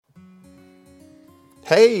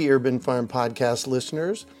Hey, Urban Farm Podcast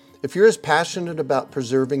listeners. If you're as passionate about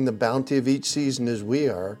preserving the bounty of each season as we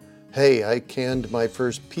are, hey, I canned my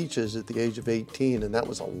first peaches at the age of 18, and that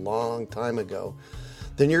was a long time ago,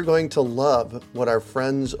 then you're going to love what our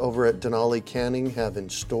friends over at Denali Canning have in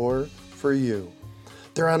store for you.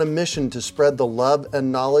 They're on a mission to spread the love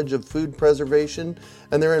and knowledge of food preservation,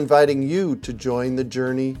 and they're inviting you to join the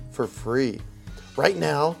journey for free. Right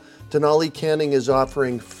now, Denali Canning is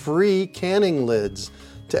offering free canning lids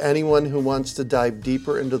to anyone who wants to dive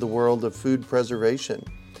deeper into the world of food preservation.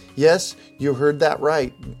 Yes, you heard that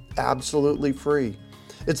right, absolutely free.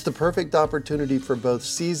 It's the perfect opportunity for both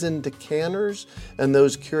seasoned canners and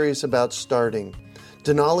those curious about starting.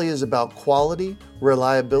 Denali is about quality,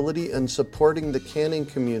 reliability, and supporting the canning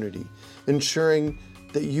community, ensuring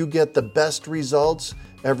that you get the best results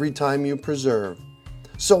every time you preserve.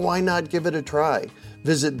 So why not give it a try?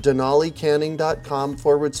 Visit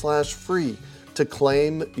denalicanning.com/free to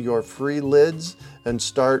claim your free lids and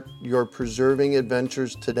start your preserving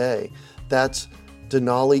adventures today. That's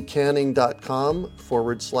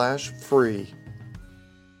denalicanning.com/free.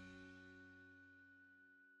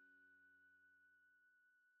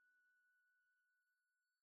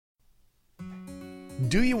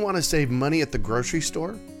 Do you want to save money at the grocery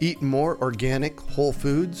store, eat more organic, whole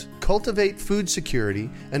foods, cultivate food security,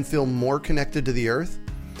 and feel more connected to the earth?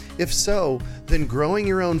 If so, then growing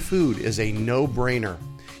your own food is a no-brainer.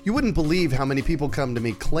 You wouldn't believe how many people come to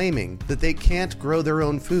me claiming that they can't grow their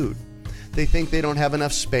own food. They think they don't have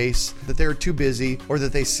enough space, that they're too busy, or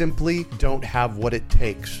that they simply don't have what it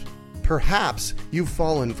takes. Perhaps you've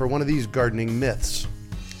fallen for one of these gardening myths.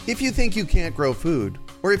 If you think you can't grow food,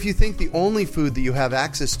 or if you think the only food that you have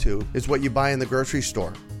access to is what you buy in the grocery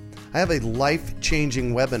store, I have a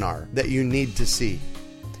life-changing webinar that you need to see.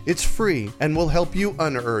 It's free and will help you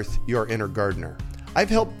unearth your inner gardener.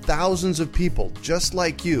 I've helped thousands of people just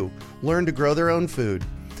like you learn to grow their own food,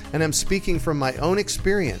 and I'm speaking from my own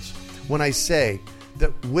experience when I say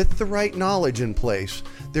that with the right knowledge in place,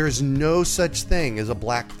 there is no such thing as a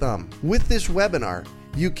black thumb. With this webinar,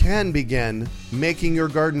 you can begin making your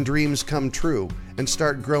garden dreams come true and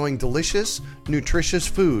start growing delicious, nutritious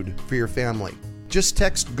food for your family. Just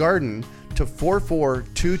text GARDEN to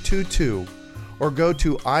 44222 or go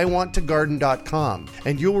to iwanttogarden.com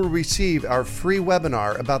and you will receive our free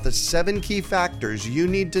webinar about the 7 key factors you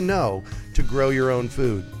need to know to grow your own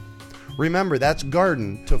food. Remember, that's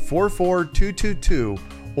GARDEN to 44222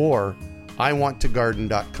 or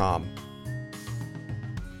iwanttogarden.com.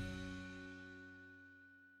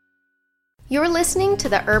 You're listening to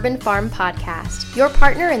the Urban Farm Podcast, your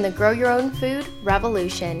partner in the Grow Your Own Food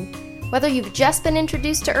revolution. Whether you've just been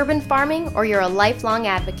introduced to urban farming or you're a lifelong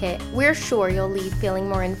advocate, we're sure you'll leave feeling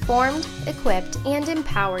more informed, equipped, and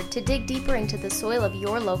empowered to dig deeper into the soil of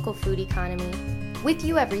your local food economy. With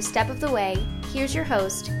you every step of the way, here's your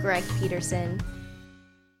host, Greg Peterson.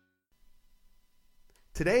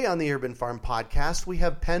 Today on the Urban Farm Podcast, we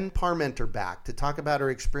have Penn Parmenter back to talk about her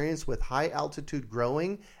experience with high-altitude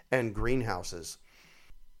growing and greenhouses.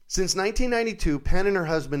 Since 1992, Penn and her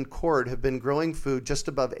husband Cord have been growing food just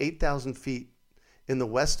above 8,000 feet in the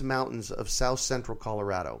West Mountains of south central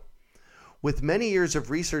Colorado. With many years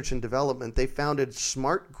of research and development, they founded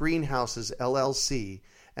Smart Greenhouses LLC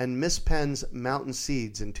and Miss Penn's Mountain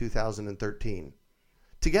Seeds in 2013.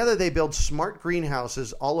 Together, they build smart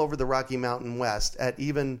greenhouses all over the Rocky Mountain West at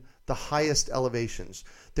even the highest elevations.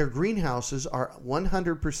 Their greenhouses are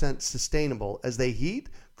 100% sustainable as they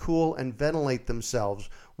heat, cool, and ventilate themselves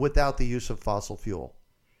without the use of fossil fuel.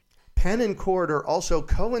 Penn and Cord are also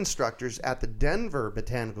co-instructors at the Denver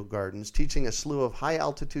Botanical Gardens, teaching a slew of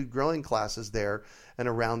high-altitude growing classes there and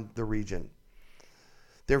around the region.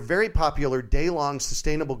 Their very popular day-long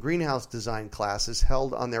sustainable greenhouse design classes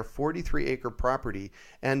held on their 43-acre property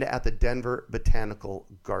and at the Denver Botanical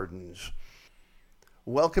Gardens.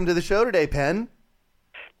 Welcome to the show today, Penn.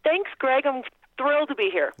 Thanks, Greg. I'm thrilled to be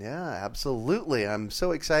here. Yeah, absolutely. I'm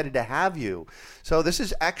so excited to have you. So this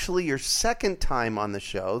is actually your second time on the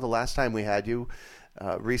show. The last time we had you,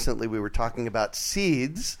 recently we were talking about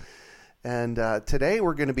seeds. And today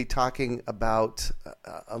we're going to be talking about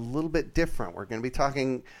a little bit different. We're going to be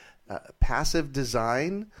talking passive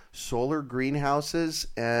design, solar greenhouses,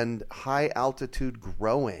 and high-altitude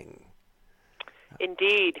growing.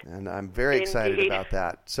 Indeed. And I'm very excited about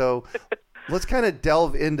that. So let's kind of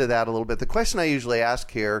delve into that a little bit. The question I usually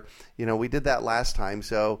ask here, we did that last time.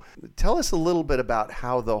 So tell us a little bit about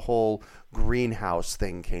how the whole greenhouse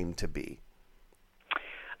thing came to be.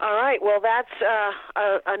 All right. Well, that's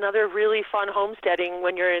another really fun homesteading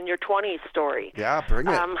when you're in your 20s story. Yeah, bring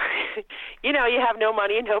it. You have no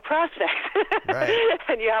money and no prospects. Right.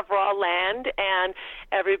 And you have raw land, and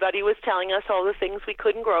everybody was telling us all the things we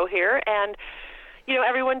couldn't grow here. And,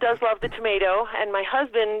 everyone does love the tomato. And my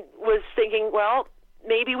husband was thinking, well,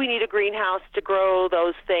 maybe we need a greenhouse to grow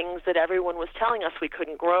those things that everyone was telling us we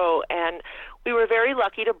couldn't grow. And we were very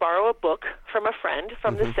lucky to borrow a book from a friend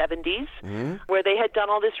from the 70s where they had done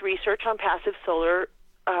all this research on passive solar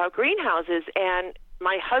greenhouses. And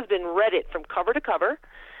my husband read it from cover to cover.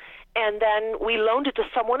 And then we loaned it to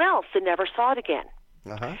someone else and never saw it again.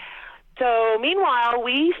 So meanwhile,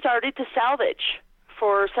 we started to salvage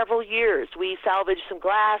for several years. We salvaged some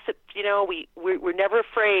glass. We were never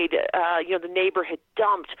afraid. The neighbor had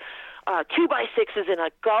dumped 2x6s in a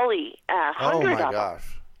gully, 100 of them.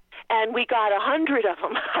 Gosh. And we got 100 of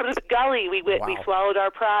them out of the gully. We swallowed our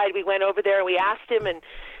pride. We went over there and we asked him, and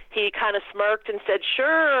he kind of smirked and said,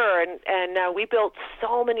 sure. And we built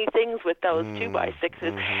so many things with those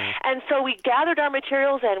 2x6s. And so we gathered our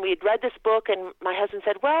materials and we had read this book, and my husband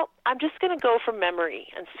said, well, I'm just going to go from memory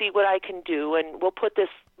and see what I can do, and we'll put this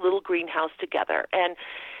little greenhouse together. And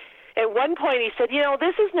at one point he said,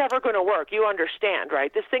 this is never going to work. You understand,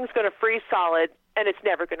 right? This thing's going to freeze solid and it's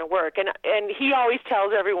never going to work. And he always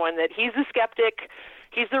tells everyone that he's the skeptic,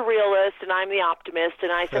 he's the realist, and I'm the optimist.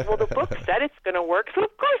 And I said, well, the book said it's going to work, so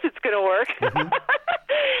of course it's going to work.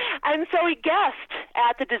 And so he guessed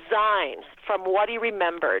at the design from what he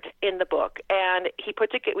remembered in the book. And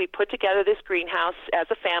we put together this greenhouse as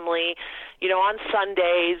a family, on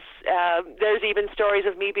Sundays. There's even stories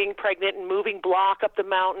of me being pregnant and moving block up the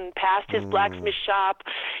mountain past his blacksmith shop,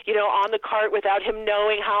 on the cart without him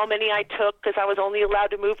knowing how many I took, because I was only allowed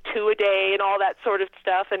to move 2 a day and all that sort of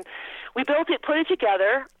stuff. And we built it, put it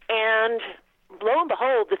together, and lo and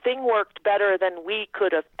behold, the thing worked better than we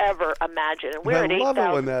could have ever imagined. And I love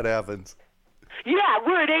it when that happens. Yeah,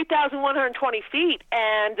 we're at 8,120 feet,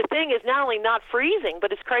 and the thing is not only not freezing,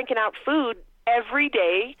 but it's cranking out food every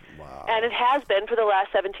day, and it has been for the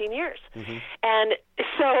last 17 years. And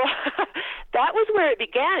so that was where it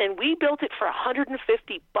began, and we built it for $150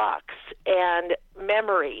 and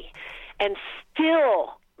memory, and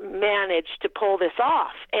still managed to pull this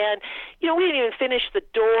off. And, we didn't even finish the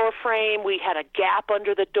door frame. We had a gap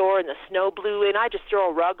under the door and the snow blew in. I just threw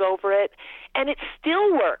a rug over it, and it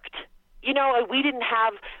still worked. We didn't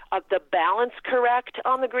have the balance correct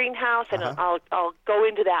on the greenhouse, and I'll go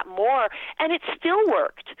into that more, and it still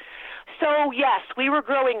worked. So, yes, we were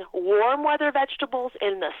growing warm weather vegetables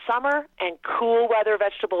in the summer and cool weather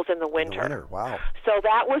vegetables in the winter. Wow. So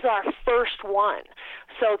that was our first one.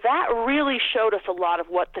 So that really showed us a lot of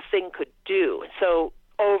what the thing could do. So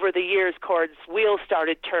over the years, Cord's wheels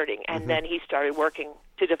started turning, and then he started working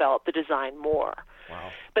to develop the design more.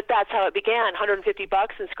 Wow. But that's how it began,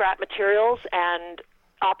 $150 in scrap materials and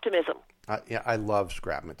optimism. I love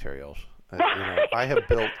scrap materials. I have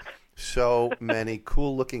built so many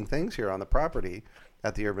cool-looking things here on the property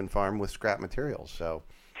at the urban farm with scrap materials. So,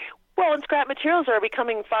 well, and scrap materials are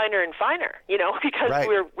becoming finer and finer, because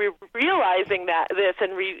we're realizing this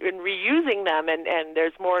and reusing them, and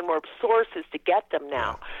there's more and more sources to get them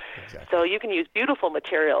now. Yeah, exactly. So you can use beautiful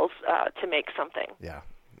materials to make something. Yeah,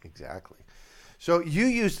 exactly. So you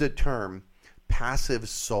use the term passive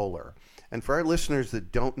solar. And for our listeners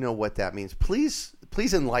that don't know what that means, please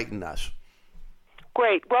enlighten us.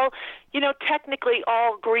 Great. Well, technically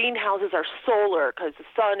all greenhouses are solar because the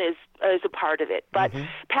sun is a part of it. But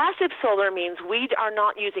passive solar means we are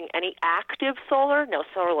not using any active solar, no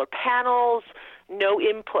solar panels, no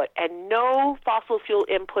input, and no fossil fuel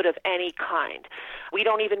input of any kind. We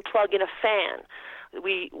don't even plug in a fan.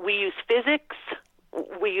 We use physics.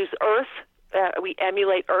 We use earth. We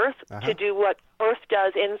emulate Earth to do what Earth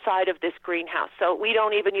does inside of this greenhouse. So we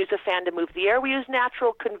don't even use a fan to move the air. We use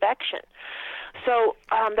natural convection. So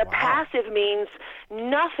the passive means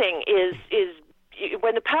nothing is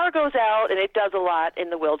when the power goes out, and it does a lot in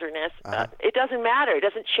the wilderness, it doesn't matter. It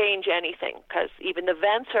doesn't change anything because even the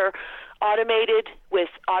vents are automated with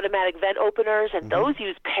automatic vent openers, and those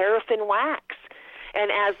use paraffin wax.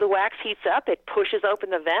 And as the wax heats up, it pushes open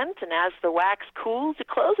the vent, and as the wax cools, it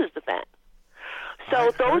closes the vent.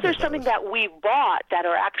 So those are something that we've bought that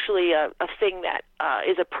are actually a thing that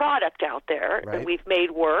is a product out there that we've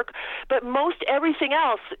made work. But most everything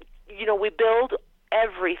else, we build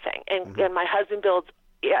everything. And my husband builds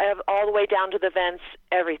all the way down to the vents,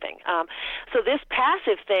 everything. So this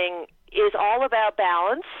passive thing is all about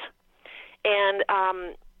balance and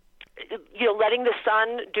letting the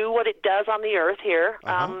sun do what it does on the earth here.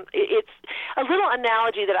 It's a little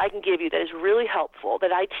analogy that I can give you that is really helpful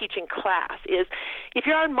that I teach in class is if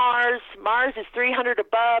you're on Mars, Mars is 300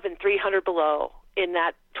 above and 300 below. in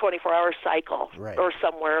that 24-hour cycle or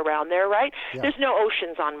somewhere around there, right? Yeah. There's no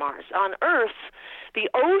oceans on Mars. On Earth, the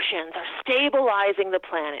oceans are stabilizing the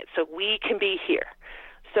planet so we can be here.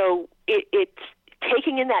 So it's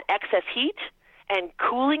taking in that excess heat and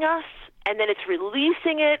cooling us, and then it's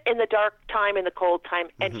releasing it in the dark time, in the cold time,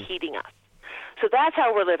 and heating us. So that's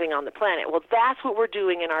how we're living on the planet. Well, that's what we're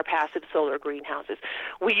doing in our passive solar greenhouses.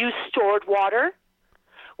 We use stored water.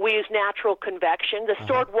 We use natural convection. The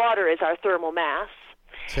stored water is our thermal mass.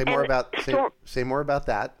 Say more about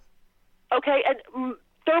that. Okay, and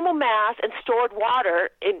thermal mass and stored water,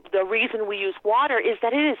 and the reason we use water is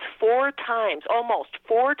that it is almost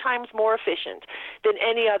four times more efficient than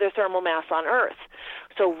any other thermal mass on Earth.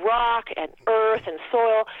 So rock and earth and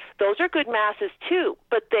soil, those are good masses too,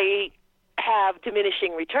 but they have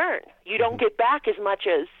diminishing return. You don't get back as much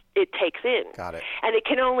as it takes in. Got it. And it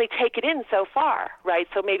can only take it in so far, right?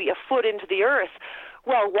 So maybe a foot into the earth.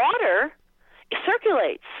 Well, water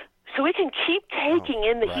circulates, so it can keep taking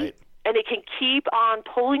in the heat, and it can keep on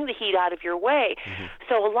pulling the heat out of your way.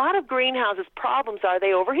 So a lot of greenhouses' problems are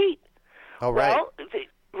they overheat. Oh, right. Well,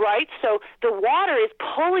 right? So the water is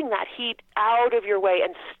pulling that heat out of your way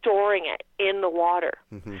and storing it in the water.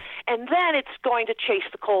 And then it's going to chase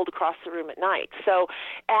the cold across the room at night. So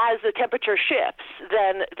as the temperature shifts,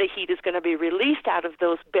 then the heat is going to be released out of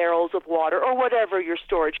those barrels of water or whatever your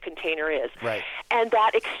storage container is. Right. And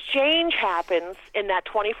that exchange happens in that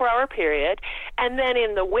 24-hour period. And then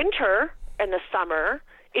in the winter and the summer,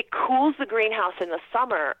 it cools the greenhouse in the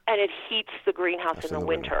summer, and it heats the greenhouse in the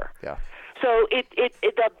winter. Yeah. So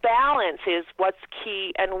the balance is what's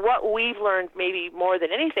key, and what we've learned maybe more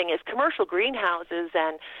than anything is commercial greenhouses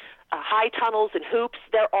and high tunnels and hoops,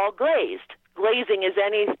 they're all glazed. Glazing is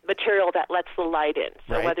any material that lets the light in.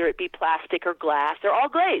 So whether it be plastic or glass, they're all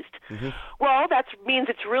glazed. Well, that means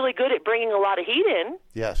it's really good at bringing a lot of heat in.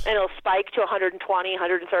 Yes. And it'll spike to 120,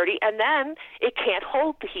 130, and then it can't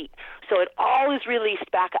hold the heat. So it all is released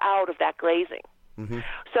back out of that glazing.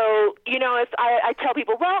 So, if I tell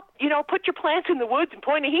people, well, put your plants in the woods and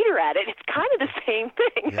point a heater at it, it's kind of the same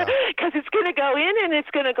thing because it's going to go in and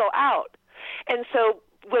it's going to go out. And so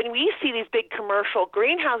when we see these big commercial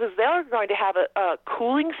greenhouses, they're going to have a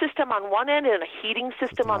cooling system on one end and a heating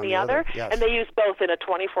system on the other, and they use both in a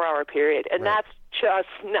 24-hour period, and that's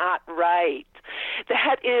just not right.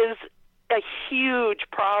 That is a huge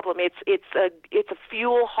problem. It's a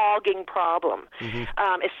fuel hogging problem,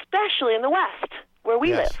 especially in the West where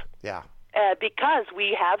we live. Yeah. Because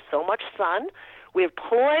we have so much sun, we have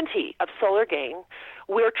plenty of solar gain.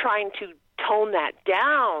 We're trying to tone that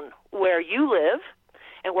down where you live,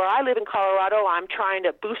 and where I live in Colorado, I'm trying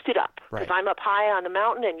to boost it up because I'm up high on the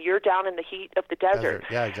mountain and you're down in the heat of the desert.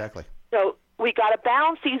 Yeah, exactly. So we got to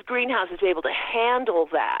balance these greenhouses to be able to handle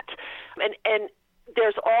that, and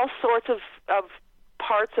there's all sorts of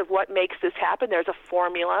parts of what makes this happen. There's a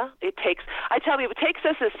formula. I tell people, it takes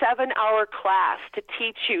us a 7-hour class to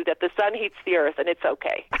teach you that the sun heats the earth, and it's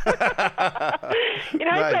okay.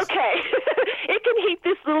 It's okay. It can heat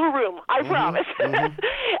this little room, I promise.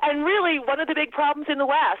 And really, one of the big problems in the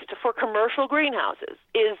West for commercial greenhouses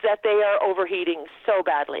is that they are overheating so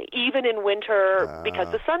badly, even in winter,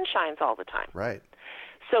 because the sun shines all the time. Right.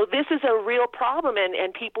 So this is a real problem,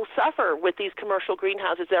 and people suffer with these commercial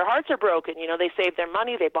greenhouses. Their hearts are broken. They saved their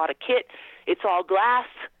money. They bought a kit. It's all glass,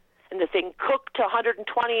 and the thing cooked to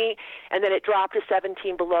 120, and then it dropped to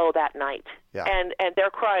 17 below that night. Yeah. And they're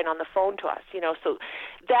crying on the phone to us. So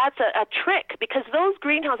that's a trick, because those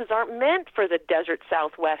greenhouses aren't meant for the desert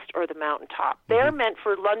Southwest or the mountaintop. They're meant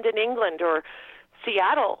for London, England, or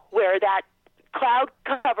Seattle, where that cloud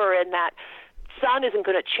cover and that sun isn't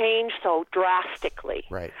going to change so drastically.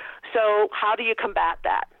 Right. So how do you combat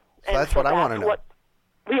that? So that's what I want to know.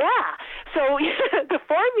 So the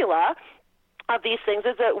formula of these things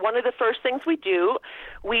is that one of the first things we do,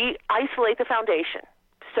 we isolate the foundation.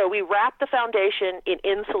 So we wrap the foundation in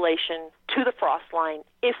insulation to the frost line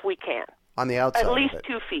if we can. On the outside at least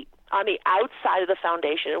 2 feet on the outside of the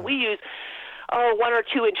foundation. And we use 1 or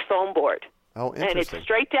 2 inch foam board. Oh, interesting. And it's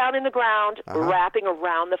straight down in the ground, wrapping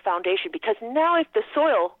around the foundation. Because now if the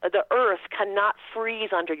soil, the earth, cannot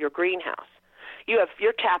freeze under your greenhouse,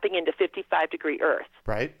 you're tapping into 55-degree earth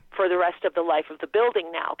for the rest of the life of the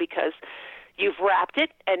building now, because you've wrapped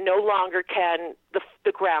it and no longer can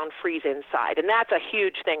the ground freeze inside. And that's a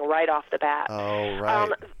huge thing right off the bat. Oh,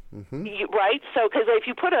 right. Right? So because if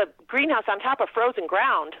you put a greenhouse on top of frozen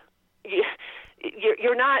ground,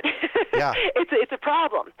 you're not it's a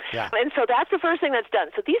problem. And so that's the first thing that's done.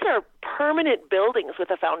 So these are permanent buildings with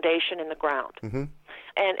a foundation in the ground. And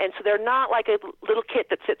so they're not like a little kit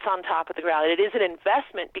that sits on top of the ground. It is an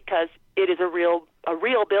investment because it is a real a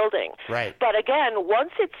real building. Right. But again,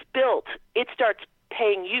 once it's built, it starts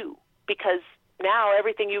paying you, because now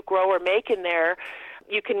everything you grow or make in there,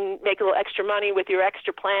 you can make a little extra money with your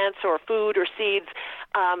extra plants or food or seeds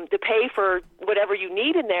to pay for whatever you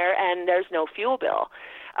need in there, and there's no fuel bill.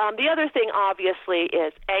 The other thing, obviously,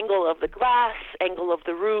 is angle of the glass, angle of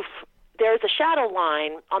the roof. There's a shadow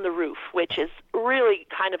line on the roof, which is really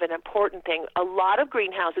kind of an important thing. A lot of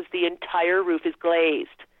greenhouses, the entire roof is glazed.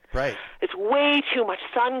 Right. It's way too much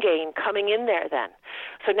sun gain coming in there then.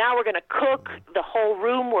 So now we're going to cook the whole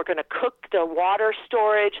room. We're going to cook the water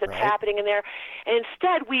storage that's happening in there. And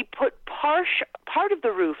instead, we put part of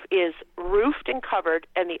the roof is roofed and covered,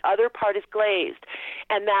 and the other part is glazed.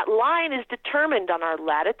 And that line is determined on our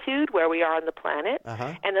latitude, where we are on the planet,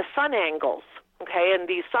 and the sun angles. Okay, and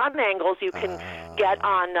these sun angles you can get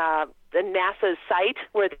on the NASA's site,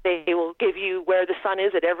 where they will give you where the sun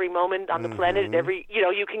is at every moment on the planet. At every,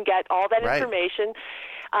 you can get all that information,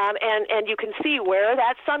 and you can see where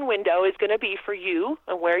that sun window is going to be for you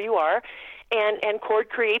and where you are. And Cord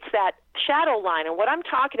creates that shadow line. And what I'm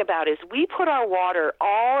talking about is we put our water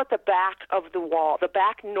all at the back of the wall, the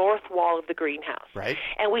back north wall of the greenhouse, right?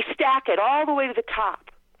 And we stack it all the way to the top.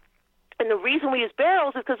 And the reason we use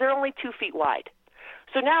barrels is because they're only 2 feet wide.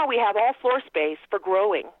 So now we have all floor space for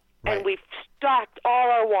growing, and we've stacked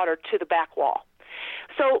all our water to the back wall.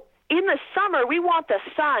 So in the summer, we want the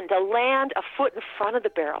sun to land a foot in front of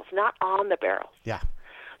the barrels, not on the barrels. Yeah.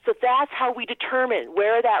 So that's how we determine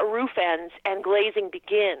where that roof ends and glazing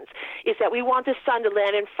begins, is that we want the sun to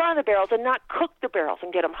land in front of the barrels and not cook the barrels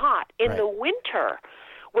and get them hot. In the winter,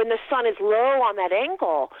 when the sun is low on that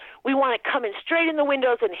angle, we want it coming straight in the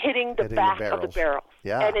windows and hitting the back of the barrels.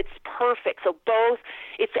 Yeah. And it's perfect. So both,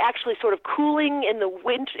 it's actually sort of cooling in the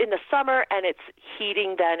in the summer, and it's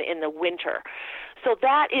heating then in the winter. So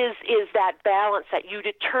that is that balance that you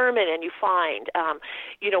determine and you find.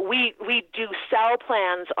 We do cell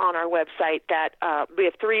plans on our website that we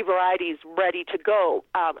have 3 varieties ready to go.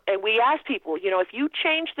 And we ask people, if you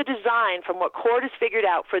change the design from what Cord has figured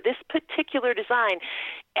out for this particular design,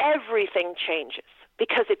 everything changes,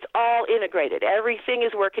 because it's all integrated. Everything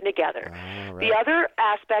is working together. Right. The other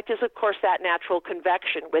aspect is, of course, that natural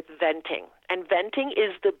convection with venting. And venting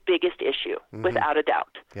is the biggest issue, without a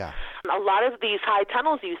doubt. Yeah. A lot of these high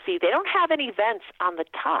tunnels you see, they don't have any vents on the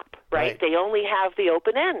top, right? They only have the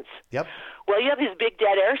open ends. Yep. Well, you have these big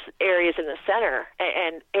dead air areas in the center,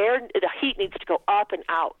 and the heat needs to go up and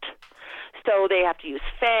out. So they have to use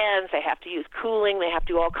fans, they have to use cooling, they have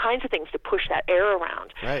to do all kinds of things to push that air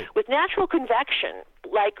around. Right. With natural convection,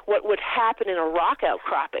 like what would happen in a rock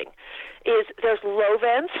outcropping, is there's low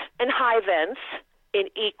vents and high vents in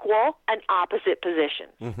equal and opposite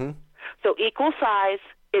positions. So equal size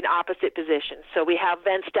in opposite positions. So we have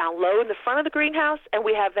vents down low in the front of the greenhouse, and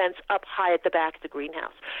we have vents up high at the back of the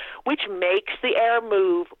greenhouse, which makes the air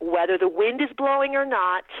move whether the wind is blowing or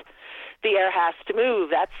not. The air has to move.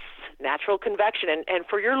 That's natural convection. And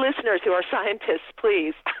for your listeners who are scientists,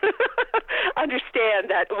 please understand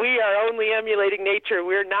that we are only emulating nature.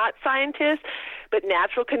 We're not scientists, but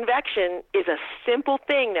natural convection is a simple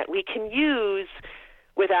thing that we can use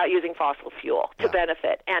without using fossil fuel to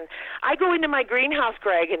benefit. And I go into my greenhouse,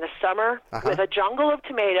 Greg, in the summer with a jungle of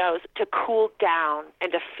tomatoes to cool down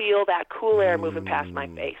and to feel that cool air moving past my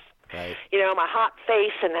face. Right. My hot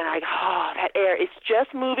face, and then that air is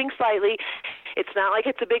just moving slightly. It's not like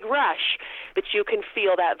it's a big rush, but you can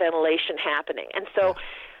feel that ventilation happening. And so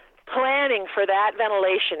planning for that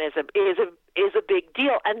ventilation is a big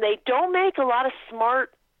deal. And they don't make a lot of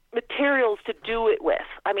smart materials to do it with.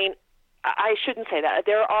 I mean, I shouldn't say that.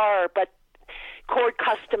 There are, but Cord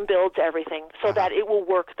custom builds everything so that it will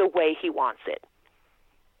work the way he wants it.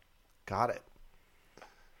 Got it.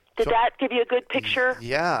 Did that give you a good picture?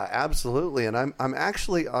 Yeah, absolutely. And I'm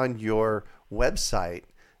actually on your website,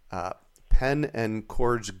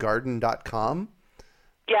 pennandcordsgarden.com.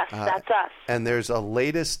 Yes, that's us. And there's a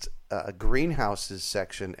latest greenhouses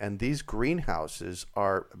section, and these greenhouses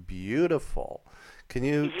are beautiful. Can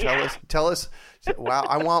you tell us? Wow,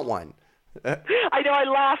 I want one. I know, I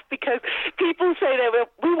laugh because people say that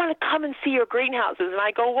we want to come and see your greenhouses, and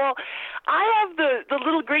I go, well, I have the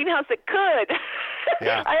little greenhouse that could.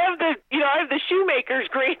 Yeah. I have the shoemaker's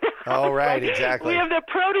greenhouse. Oh, right, exactly. We have the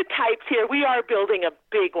prototypes here. We are building a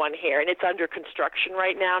big one here, and it's under construction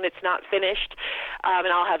right now, and it's not finished. And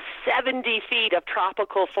I'll have 70 feet of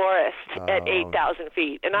tropical forest at 8,000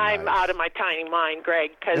 feet, and I'm out of my tiny mind,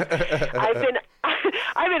 Greg, because I've been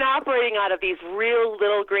operating out of these real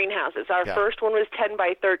little greenhouses. Our first one was 10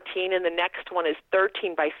 by 13, and the next one is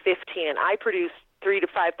 13 by 15, and I produce 3,000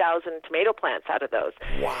 to 5,000 tomato plants out of those.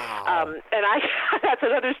 Wow. And that's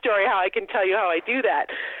another story how I can tell you how I do that.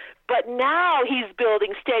 But now he's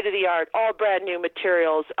building state-of-the-art, all brand-new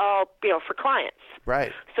materials, all, for clients.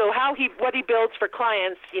 Right. So what he builds for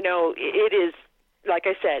clients, it is, like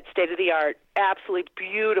I said, state-of-the-art, absolutely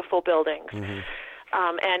beautiful buildings. Mm-hmm.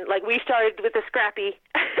 And like we started with the scrappy,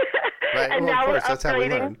 right. And well, now of course, we're that's how we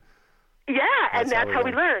upgrading. learn. Yeah, and that's how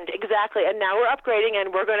we learned, exactly. And now we're upgrading,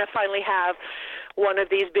 and we're going to finally have one of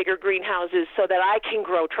these bigger greenhouses so that I can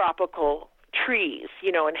grow tropical trees,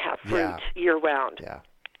 and have fruit year-round. Yeah.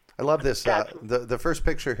 I love this. The first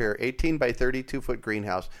picture here, 18 by 32-foot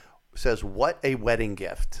greenhouse, says, "What a wedding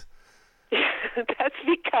gift." That's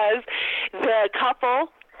because the couple,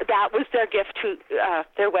 that was their gift to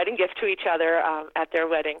their wedding gift to each other at their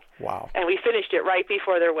wedding. Wow. And we finished it right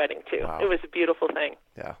before their wedding, too. Wow. It was a beautiful thing.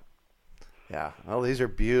 Yeah. Yeah. Oh, these are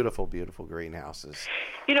beautiful, beautiful greenhouses.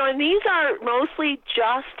 And these are mostly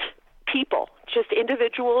just people, just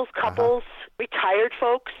individuals, couples, retired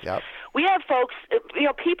folks. Yep. We have folks,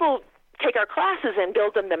 people take our classes and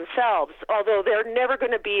build them themselves, although they're never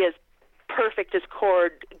going to be as perfect as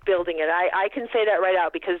Cord building it. I can say that right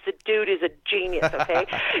out because the dude is a genius, okay?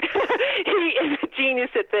 He is a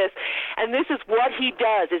genius at this. And this is what he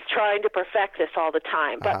does, is trying to perfect this all the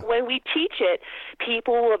time. But when we teach it,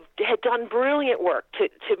 people had done brilliant work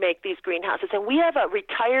to make these greenhouses. And we have a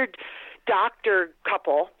retired doctor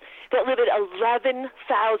couple that live at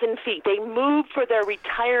 11,000 feet. They moved for their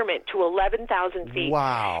retirement to 11,000 feet.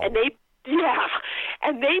 Wow. And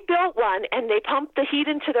they built one, and they pump the heat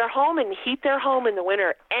into their home and heat their home in the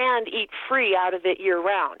winter and eat free out of it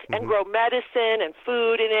year-round and grow medicine and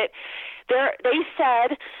food in it. They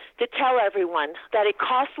said to tell everyone that it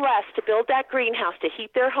costs less to build that greenhouse to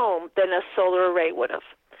heat their home than a solar array would have.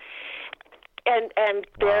 And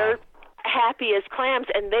they're happy as clams,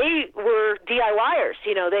 and they were DIYers.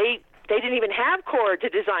 They didn't even have Cord to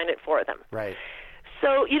design it for them. Right.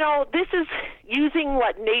 So, this is using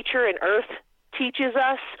what nature and earth teaches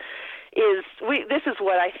us. This is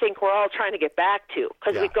what I think we're all trying to get back to,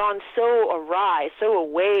 because we've gone so awry, so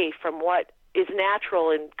away from what is natural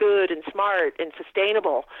and good and smart and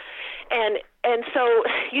sustainable. And so,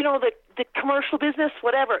 the commercial business,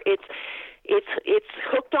 whatever, it's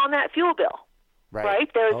hooked on that fuel bill. Right?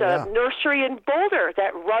 There's a nursery in Boulder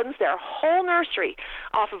that runs their whole nursery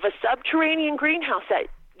off of a subterranean greenhouse that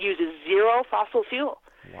uses zero fossil fuel.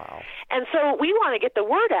 Wow. And so we want to get the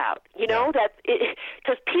word out, that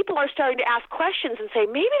because people are starting to ask questions and say,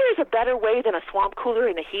 maybe there's a better way than a swamp cooler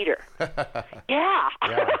and a heater. Yeah.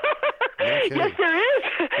 Yes, there is.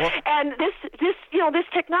 Well, and this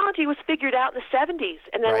technology was figured out in the 70s,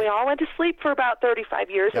 and then we all went to sleep for about 35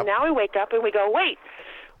 years, and now we wake up and we go, wait,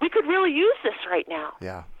 we could really use this right now.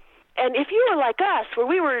 Yeah. And if you were like us, where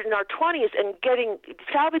we were in our 20s and getting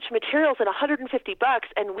salvaged materials at $150,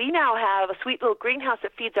 and we now have a sweet little greenhouse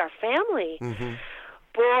that feeds our family,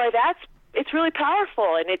 boy, it's really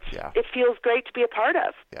powerful, and it feels great to be a part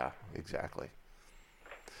of. Yeah, exactly.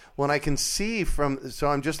 Well, and I can see so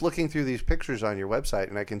I'm just looking through these pictures on your website,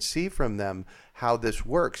 and I can see from them how this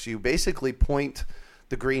works. You basically point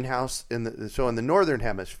the greenhouse in the northern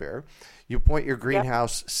hemisphere, you point your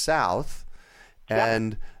greenhouse south,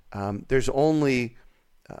 and there's only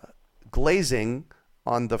glazing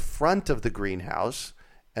on the front of the greenhouse,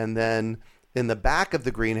 and then in the back of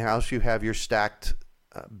the greenhouse you have your stacked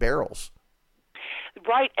barrels.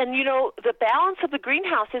 Right, and the balance of the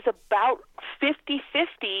greenhouse is about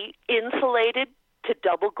 50-50 insulated to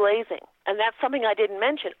double glazing. And that's something I didn't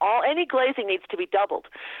mention. Any glazing needs to be doubled,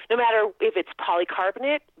 no matter if it's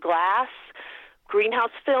polycarbonate, glass,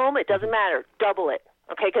 greenhouse film, it doesn't matter. Double it,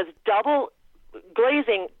 okay? Because double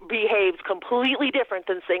glazing behaves completely different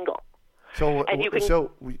than single. So,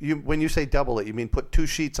 when you say double it, you mean put two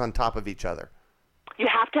sheets on top of each other? You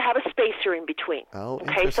have to have a spacer in between. Oh,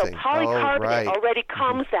 okay, so polycarbonate already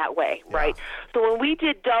comes that way, right? So when we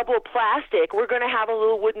did double plastic, we're going to have a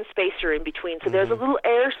little wooden spacer in between. So there's a little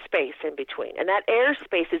air space in between, and that air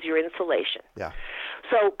space is your insulation. Yeah.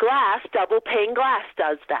 So glass, double pane glass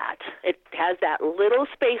does that. It has that little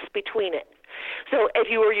space between it. So if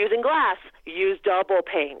you were using glass, use double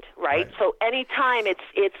paned, right? So anytime it's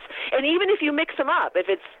and even if you mix them up, if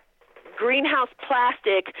it's greenhouse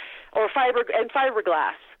plastic or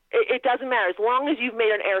fiberglass, it doesn't matter as long as you've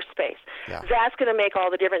made an airspace. Yeah. That's going to make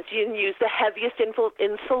all the difference. You can use the heaviest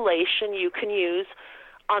insulation you can use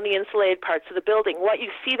on the insulated parts of the building. What you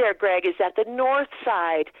see there, Greg, is that the north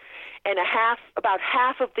side and about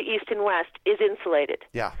half of the east and west is insulated.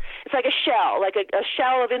 Yeah. It's like a shell, a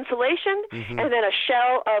shell of insulation, and then a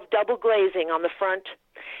shell of double glazing on the front.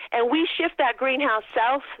 And we shift that greenhouse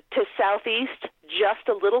south to southeast just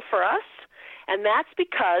a little for us, and that's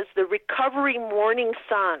because the recovery morning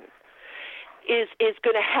sun is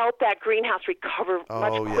going to help that greenhouse recover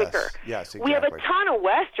much quicker. Yes, exactly. We have a ton of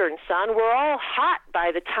western sun. We're all hot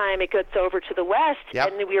by the time it gets over to the west,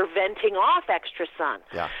 and we are venting off extra sun.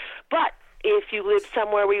 Yeah. But if you live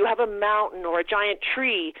somewhere where you have a mountain or a giant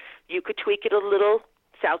tree, you could tweak it a little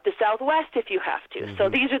south to southwest if you have to. So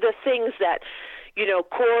these are the things that,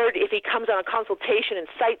 Cord, if he comes on a consultation and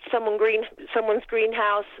cites someone's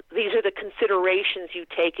greenhouse, these are the considerations you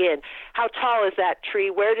take in. How tall is that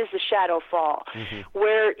tree? Where does the shadow fall?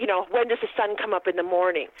 Where, when does the sun come up in the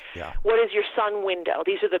morning? Yeah. What is your sun window?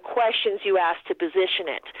 These are the questions you ask to position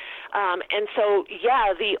it. And so,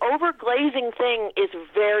 the overglazing thing is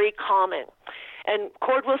very common. And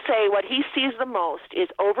Cord will say what he sees the most is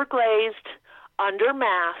overglazed,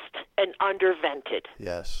 undermasked, and undervented.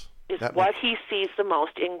 Yes. Is what he sees the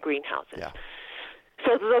most in greenhouses. Yeah.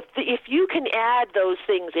 So if you can add those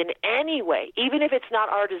things in any way, even if it's not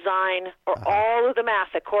our design or all of the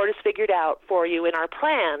math that Cord has figured out for you in our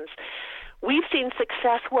plans, we've seen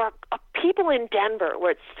success where people in Denver,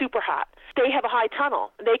 where it's super hot, they have a high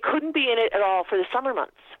tunnel. They couldn't be in it at all for the summer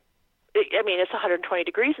months. It's 120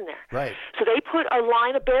 degrees in there. Right. So they put a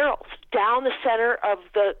line of barrels down the center of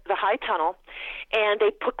the high tunnel, and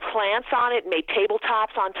they put plants on it and made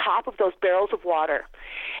tabletops on top of those barrels of water.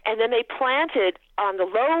 And then they planted on the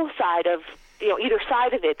low side of, either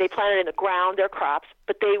side of it, they planted in the ground their crops,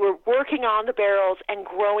 but they were working on the barrels and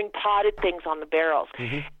growing potted things on the barrels.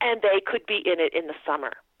 And they could be in it in the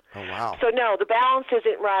summer. Oh, wow. So, no, the balance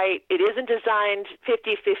isn't right. It isn't designed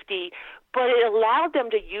 50-50, but it allowed them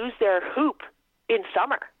to use their hoop in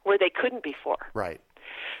summer where they couldn't before. Right.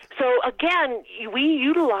 So, again, we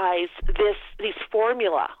utilize these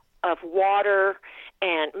formula of water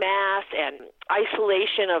and mass and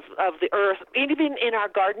isolation of the earth, even in our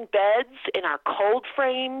garden beds, in our cold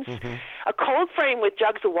frames. A cold frame with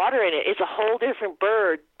jugs of water in it is a whole different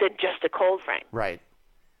bird than just a cold frame. Right.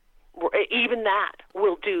 Even that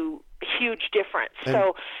will do a huge difference. And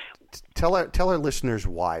so tell our listeners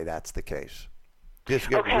why that's the case. Just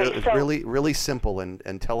get really simple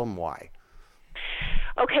and tell them why.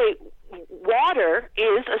 Okay, water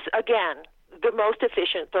is, again, the most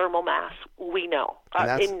efficient thermal mass we know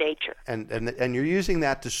in nature. And you're using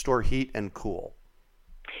that to store heat and cool.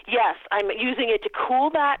 Yes, I'm using it to cool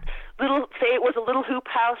that say it was a little hoop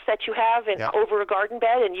house that you have over a garden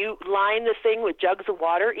bed, and you line the thing with jugs of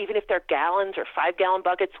water, even if they're gallons or 5-gallon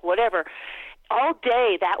buckets, whatever. All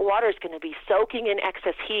day, that water is going to be soaking in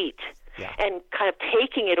excess heat and kind of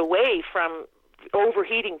taking it away from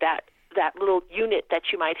overheating that little unit that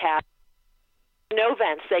you might have. No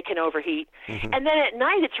vents, they can overheat. And then at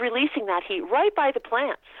night, it's releasing that heat right by the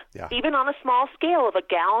plants. Yeah. Even on a small scale of a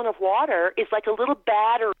gallon of water is like a little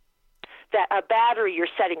battery, a battery you're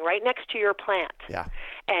setting right next to your plant. Yeah.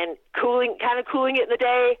 And cooling it in the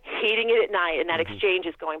day, heating it at night, and that exchange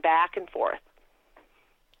is going back and forth.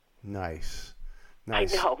 Nice. I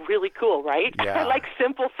know, really cool, right? Yeah. I like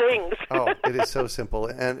simple things. Oh, it is so simple.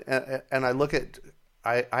 And I look at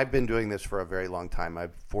I've been doing this for a very long time.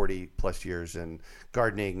 I've 40 plus years in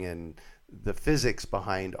gardening and the physics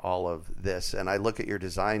behind all of this. And I look at your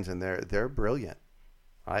designs and they're brilliant.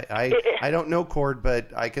 I don't know Cord, but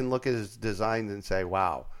I can look at his designs and say,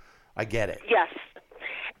 wow, I get it. Yes.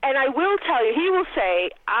 And I will tell you, he will say,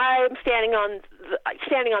 I'm standing on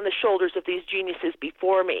the shoulders of these geniuses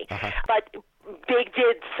before me. But Big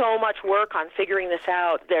did so much work on figuring this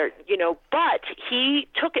out there, but he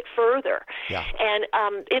took it further. Yeah.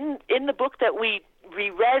 And in the book that we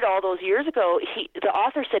reread all those years ago, the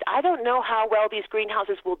author said, I don't know how well these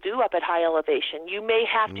greenhouses will do up at high elevation. You may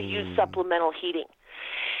have to use supplemental heating.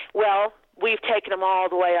 Well, we've taken them all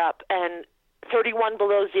the way up, and 31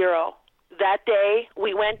 below zero. That day,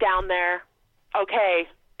 we went down there, okay,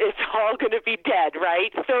 it's all going to be dead, right?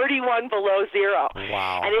 31 below zero.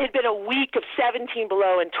 Wow. And it had been a week of 17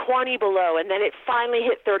 below and 20 below, and then it finally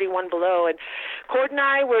hit 31 below. And Cord and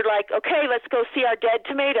I were like, okay, let's go see our dead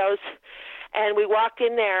tomatoes. And we walked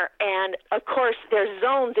in there, and, of course, there's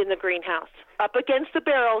zones in the greenhouse. Up against the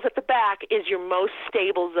barrels at the back is your most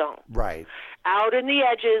stable zone. Right. Out in the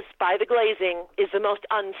edges by the glazing is the most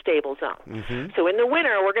unstable zone. So in the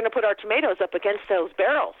winter, we're going to put our tomatoes up against those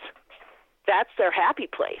barrels. That's their happy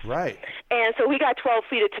place. Right. And so we got 12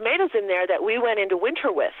 feet of tomatoes in there that we went into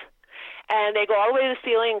winter with. And they go all the way to the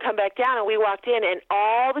ceiling and come back down, and we walked in, and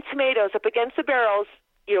all the tomatoes up against the barrels,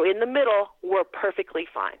 in the middle, were perfectly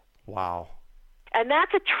fine. Wow. And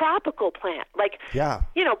that's a tropical plant. Like,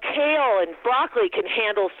 kale and broccoli can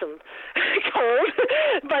handle some cold,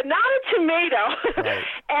 but not a tomato. Right.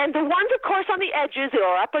 And the ones, of course, on the edges that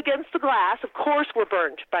are up against the glass, of course, were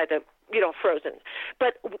burned by the, frozen.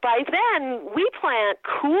 But by then, we plant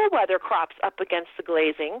cool weather crops up against the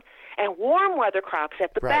glazing and warm weather crops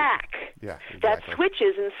at the back. Yeah, exactly. That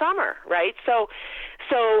switches in summer, right? So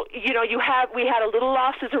we had a little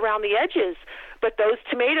losses around the edges, but those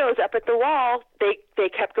tomatoes up at the wall, they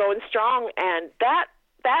kept going strong, and that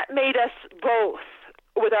made us both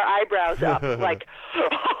with our eyebrows up, like,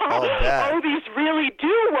 these really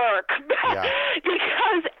do work.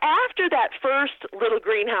 Because after that first little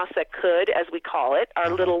greenhouse that could, as we call it, our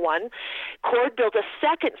little one, Cord built a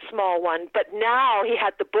second small one, but now he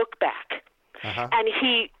had the book back. And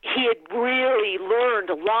he had really learned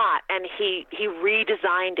a lot, and he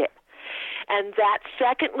redesigned it. And that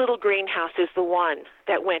second little greenhouse is the one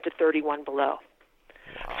that went to 31 below.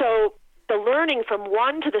 Wow. So the learning from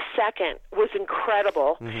one to the second was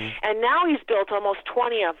incredible. And now he's built almost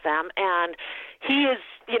 20 of them, and he is,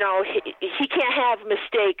 he can't have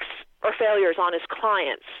mistakes or failures on his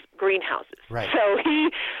clients' greenhouses. Right. So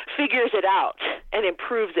he figures it out and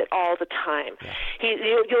improves it all the time. Yeah.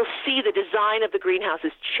 You'll see the design of the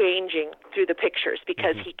greenhouses changing through the pictures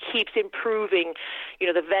because he keeps improving,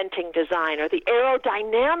 the venting design or the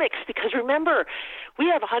aerodynamics, because remember, we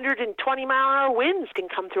have 120-mile-an-hour winds can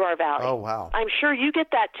come through our valley. Oh, wow. I'm sure you get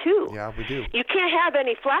that too. Yeah, we do. You can't have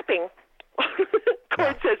any flapping.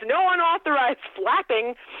 Cord says no unauthorized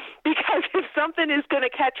flapping, because if something is going to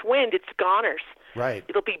catch wind, it's goners. Right.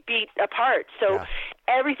 It'll be beat apart. So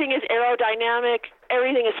everything is aerodynamic,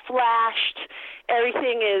 everything is flashed,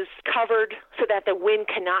 everything is covered so that the wind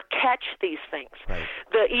cannot catch these things. Right.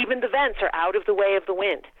 Even the vents are out of the way of the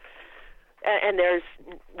wind. And there's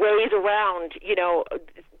ways around,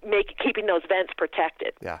 keeping those vents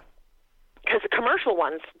protected. Yeah. Because the commercial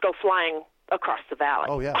ones go flying across the valley.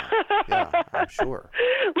 Oh, yeah. Yeah, I'm sure.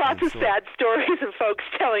 Lots of sad stories of folks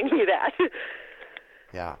telling me that.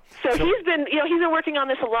 Yeah. So he's been working on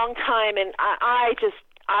this a long time, and I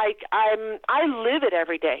live it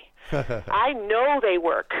every day. I know they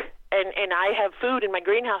work, and I have food in my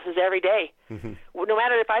greenhouses every day, no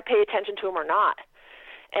matter if I pay attention to them or not.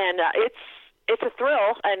 And it's a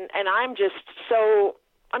thrill, and I'm just so.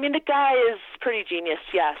 I mean, the guy is pretty genius.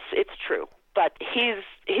 Yes, it's true. But he's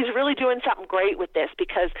really doing something great with this,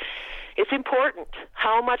 because it's important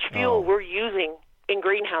how much fuel we're using in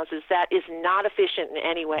greenhouses that is not efficient in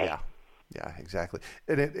any way. Yeah, exactly.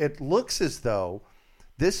 And it looks as though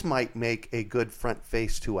this might make a good front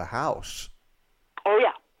face to a house. Oh,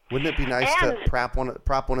 yeah. Wouldn't it be nice to prop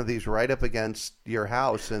one of these right up against your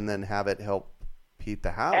house and then have it help heat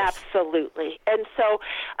the house? Absolutely. And so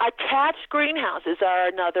attached greenhouses are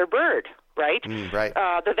another bird. Right? Right.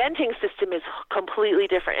 The venting system is completely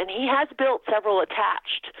different, and he has built several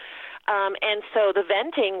attached. And so the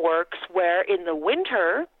venting works where in the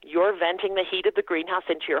winter you're venting the heat of the greenhouse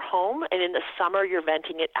into your home, and in the summer you're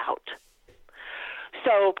venting it out.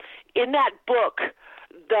 So in that book,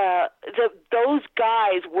 those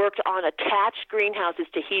guys worked on attached greenhouses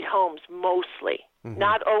to heat homes mostly.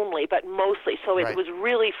 Not only, but mostly. So it was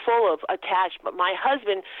really full of attached. But my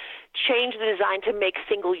husband changed the design to make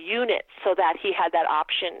single units so that he had that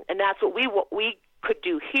option. And that's what we could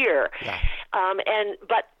do here. Yeah.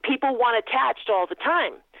 But people want attached all the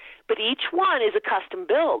time. But each one is a custom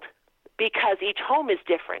build because each home is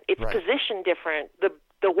different. It's positioned different.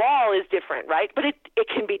 The wall is different, right? But it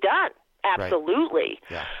can be done. Absolutely.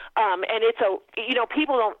 Right. Yeah. And it's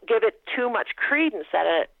people don't give it too much credence that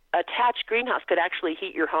a attached greenhouse could actually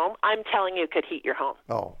heat your home. I'm telling you, it could heat your home.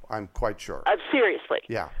 Oh, I'm quite sure. Seriously.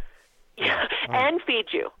 Yeah. And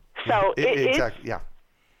feed you. So exactly.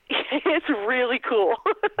 It's really cool.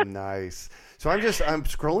 Nice. So I'm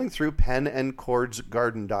scrolling through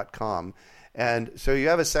pennandcordsgarden.com, and so you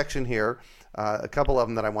have a section here, a couple of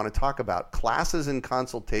them that I want to talk about: classes and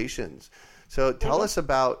consultations. So tell us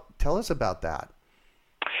about that.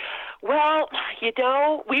 Well,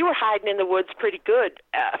 we were hiding in the woods pretty good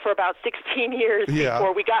for about 16 years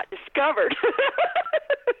before we got discovered.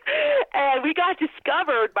 And we got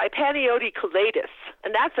discovered by Penn,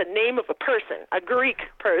 and that's a name of a person, a Greek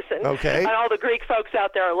person. Okay. And all the Greek folks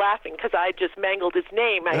out there are laughing because I just mangled his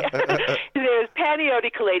name. His name is Penn,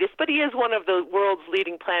 but he is one of the world's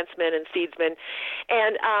leading plantsmen and seedsmen.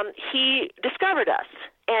 And he discovered us,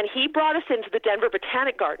 and he brought us into the Denver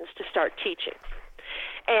Botanic Gardens to start teaching.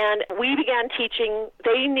 And we began teaching.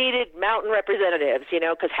 They needed mountain representatives,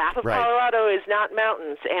 because half of Colorado is not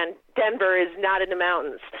mountains, and Denver is not in the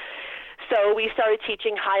mountains. so we started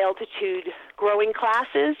teaching high-altitude growing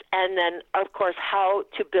classes, and then, of course, how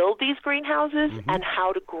to build these greenhouses and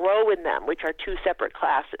how to grow in them, which are two separate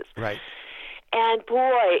classes. Right. And,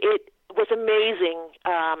 boy, it was amazing.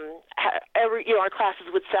 Our classes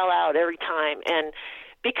would sell out every time, and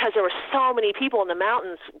because there were so many people in the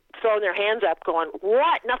mountains throwing their hands up going,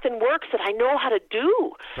 what? Nothing works that I know how to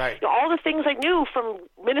do. Right. All the things I knew from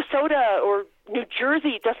Minnesota or New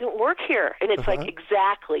Jersey doesn't work here. And it's like,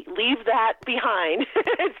 exactly, leave that behind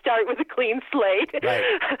and start with a clean slate. Right.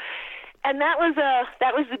 And that was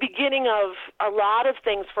the beginning of a lot of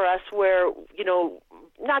things for us where,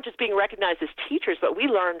 not just being recognized as teachers, but we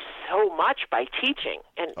learned so much by teaching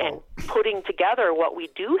and putting together what we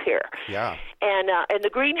do here. Yeah. And the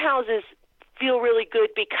greenhouses feel really good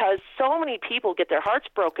because so many people get their hearts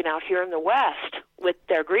broken out here in the West with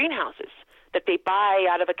their greenhouses that they buy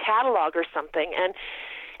out of a catalog or something, and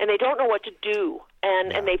they don't know what to do.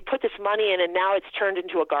 And they've put this money in, and now it's turned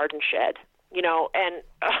into a garden shed, and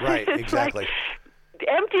right, it's exactly. Like,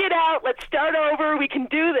 empty it out, let's start over, we can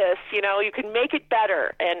do this, you can make it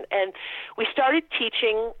better. And we started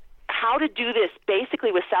teaching how to do this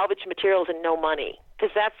basically with salvaged materials and no money,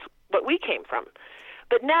 because that's what we came from.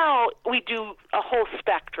 But now we do a whole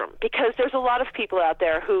spectrum, because there's a lot of people out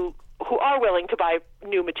there who are willing to buy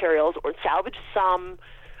new materials or salvage some,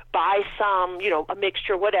 buy some, a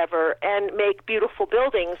mixture, whatever, and make beautiful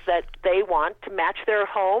buildings that they want to match their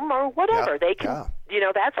home or whatever. They can,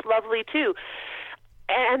 that's lovely too.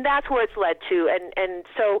 And that's where it's led to. And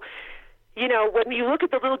so, when you look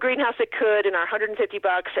at the little greenhouse that could and our $150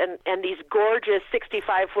 and these gorgeous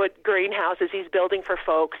 65-foot greenhouses he's building for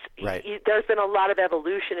folks, right. There's been a lot of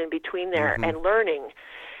evolution in between there and learning,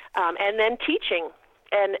 and then teaching.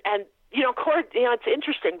 And Cord, it's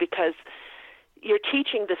interesting because you're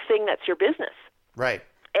teaching the thing that's your business. Right.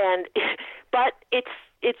 But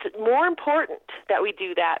it's more important that we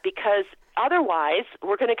do that, because otherwise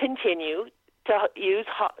we're going to continue to use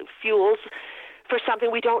fuels for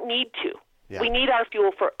something we don't need to. Yeah. We need our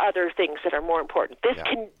fuel for other things that are more important.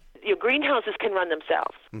 Greenhouses can run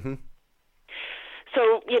themselves. Mm-hmm.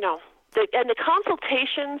 So, the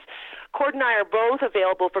consultations, Cord and I are both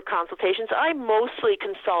available for consultations. I mostly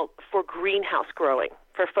consult for greenhouse growing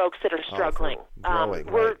for folks that are struggling. Growing,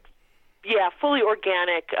 we're fully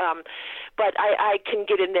organic, but I can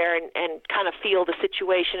get in there and kind of feel the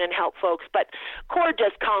situation and help folks. But Cord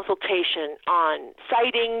does consultation on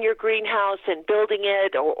siting your greenhouse and building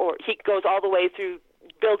it, or he goes all the way through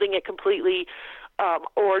building it completely,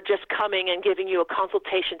 or just coming and giving you a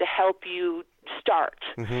consultation to help you start.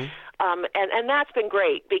 Mm-hmm. And that's been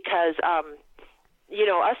great because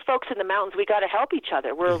us folks in the mountains, we got to help each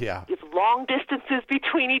other. We're long distances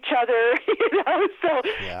between each other, so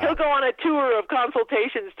he'll go on a tour of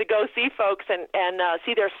consultations to go see folks and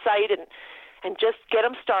see their site and just get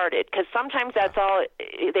them started, because sometimes that's all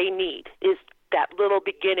they need is that little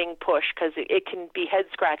beginning push, because it can be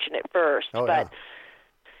head-scratching at first. I'm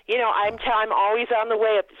always on the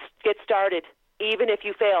way up. Get started. Even if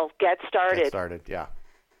you fail, get started. Get started, yeah,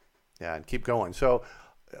 and keep going. So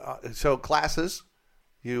classes.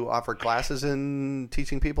 You offer classes in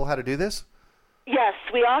teaching people how to do this? Yes,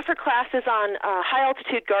 we offer classes on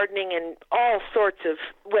high-altitude gardening in all sorts of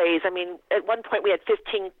ways. I mean, at one point we had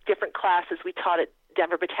 15 different classes we taught at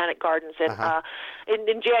Denver Botanic Gardens. And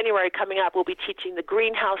in January coming up, we'll be teaching the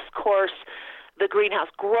greenhouse course, the greenhouse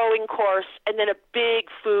growing course, and then a big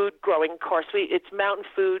food growing course. It's mountain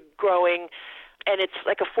food growing, and it's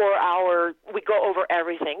like a 4-hour, we go over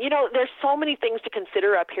everything. There's so many things to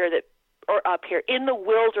consider up here in the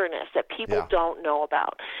wilderness that people don't know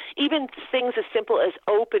about. Even things as simple as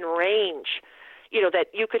open range, that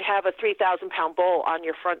you could have a 3,000-pound bull on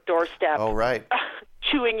your front doorstep. Oh, right.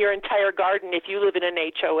 Chewing your entire garden if you live in an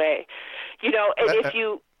HOA. And if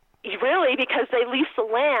you really, because they lease the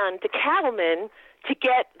land to cattlemen to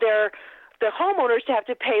get the homeowners to have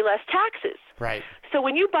to pay less taxes. Right. So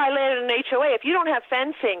when you buy land in an HOA, if you don't have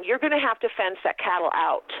fencing, you're going to have to fence that cattle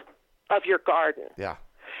out of your garden. Yeah.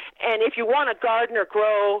 And if you want to garden or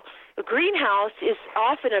grow, a greenhouse is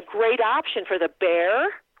often a great option for the bear,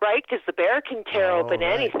 right? Because the bear can tear open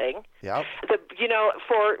anything. Yep.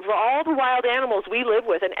 For all the wild animals we live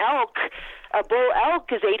with, a bull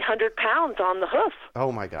elk is 800 pounds on the hoof.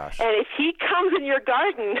 Oh, my gosh. And if he comes in your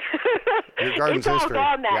garden, it's all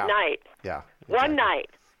gone that night. Yeah. Exactly. One night.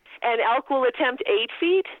 And elk will attempt 8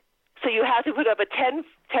 feet, so you have to put up a 10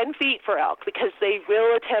 feet for elk, because they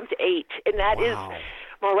will attempt 8. And that is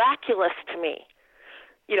miraculous to me,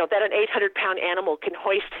 that an 800-pound animal can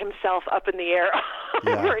hoist himself up in the air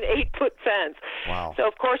over an 8-foot fence. Wow. So,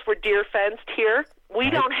 of course, we're deer fenced here, We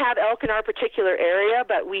don't have elk in our particular area,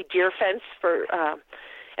 but we deer fence for,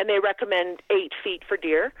 and they recommend 8 feet for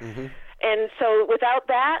deer. Mm-hmm. And so without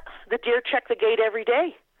that, the deer check the gate every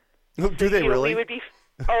day. Do they really? We would be,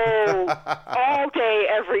 all day,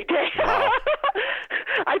 every day. Wow.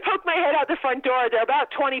 I poke my head out the front door. They're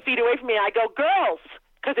about 20 feet away from me. I go, girls,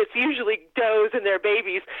 because it's usually does and their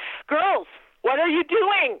babies. Girls, what are you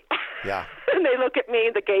doing? Yeah. And they look at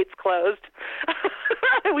me, the gate's closed.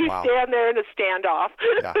 We stand there in a standoff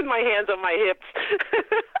with my hands on my hips.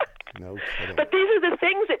 No kidding. But these are the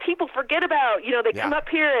things that people forget about. You know, they come up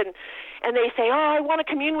here and they say, oh, I want to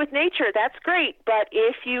commune with nature. That's great. But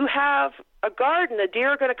if you have a garden, the deer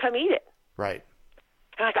are going to come eat it. Right.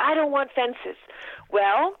 And like, I don't want fences.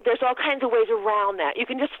 Well, there's all kinds of ways around that. You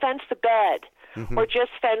can just fence the bed or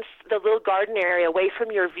just fence the little garden area away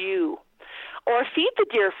from your view. Or feed the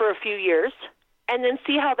deer for a few years and then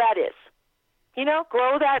see how that is. You know,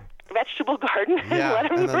 grow that vegetable garden and let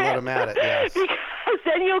them rip. Let them at it, yes. Because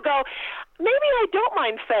then you'll go, maybe I don't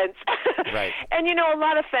mind fence. Right. And, you know, a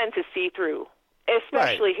lot of fence is see-through,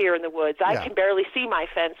 especially here in the woods. I can barely see my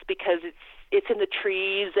fence because it's in the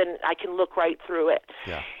trees and I can look right through it.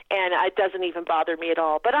 Yeah. And it doesn't even bother me at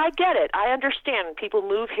all. But I get it. I understand. People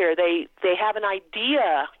move here. They have an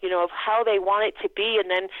idea, you know, of how they want it to be, and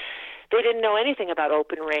then they didn't know anything about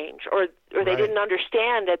open range, or they didn't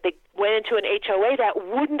understand that they went into an HOA that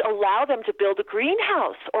wouldn't allow them to build a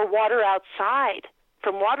greenhouse or water outside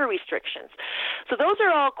from water restrictions. So those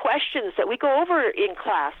are all questions that we go over in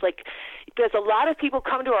class. Like, there's a lot of people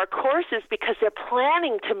come to our courses because they're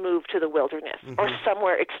planning to move to the wilderness or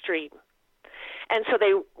somewhere extreme. And so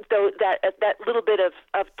that little bit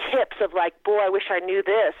of tips of like, boy, I wish I knew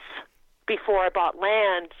this before I bought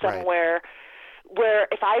land somewhere. Where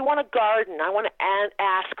if I want a garden, I want to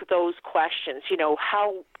ask those questions. You know,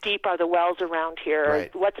 how deep are the wells around here?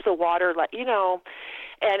 Right. What's the water like? You know,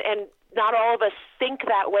 and not all of us think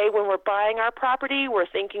that way when we're buying our property. We're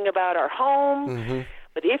thinking about our home. Mm-hmm.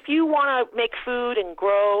 But if you want to make food and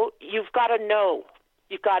grow, you've got to know.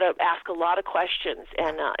 You've got to ask a lot of questions,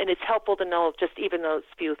 and it's helpful to know just even those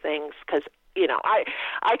few things because, you know,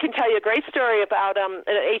 I can tell you a great story about an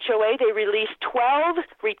HOA. They released 12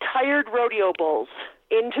 retired rodeo bulls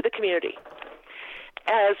into the community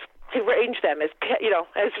to range them as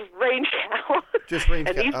range cattle. Just range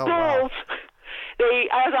cattle. And these wow. bulls, they,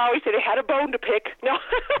 as I always say, they had a bone to pick. No,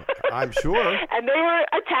 I'm sure. And they were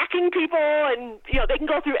attacking people, and you know they can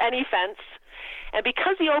go through any fence. And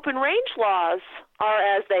because the open range laws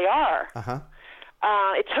are as they are,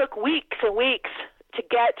 it took weeks and weeks to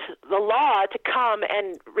get the law to come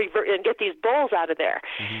and get these bulls out of there.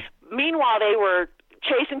 Mm-hmm. Meanwhile, they were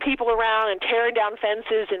chasing people around and tearing down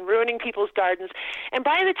fences and ruining people's gardens. And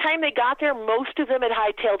by the time they got there, most of them had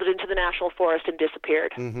hightailed it into the national forest and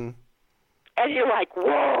disappeared. Mm-hmm. And you're like,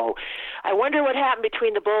 whoa, I wonder what happened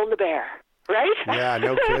between the bull and the bear, right? Yeah,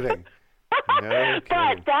 no kidding. No kidding.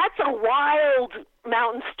 But that's a wild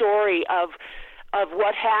mountain story of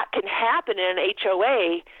what can happen in an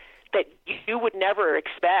HOA that you would never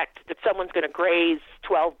expect, that someone's going to graze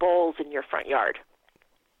 12 bulls in your front yard.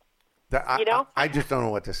 You know? I just don't know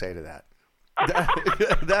what to say to that.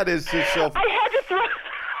 That is just so... I had to throw...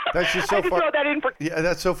 That's just so I had to throw that in for... Yeah,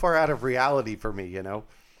 that's so far out of reality for me, you know?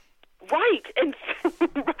 Right. And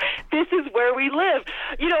this is where we live.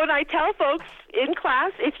 You know, and I tell folks in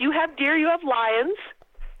class, if you have deer, you have lions.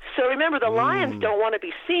 So remember, the lions don't want to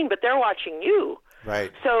be seen, but they're watching you.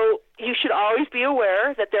 Right. So you should always be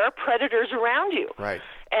aware that there are predators around you. Right.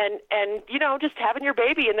 And you know, just having your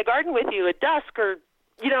baby in the garden with you at dusk, or,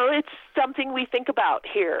 you know, it's something we think about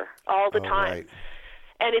here all the time. Right.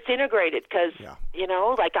 And it's integrated because, you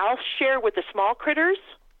know, like I'll share with the small critters,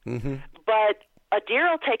 but a deer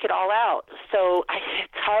will take it all out. So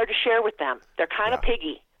it's hard to share with them. They're kind of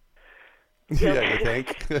piggy. Yeah, you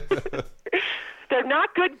think? They're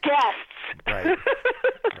not good guests. Right.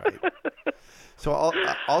 So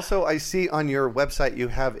also I see on your website you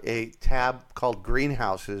have a tab called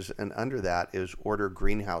greenhouses, and under that is order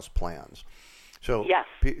greenhouse plans. So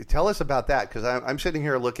tell us about that, because I'm sitting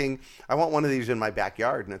here looking. I want one of these in my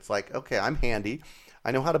backyard, and it's like, okay, I'm handy.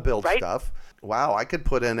 I know how to build stuff. Wow, I could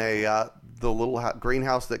put in the little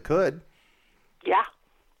greenhouse that could. Yeah,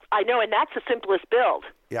 I know, and that's the simplest build.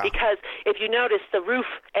 Yeah. Because if you notice, the roof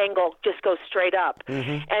angle just goes straight up.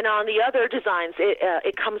 Mm-hmm. And on the other designs,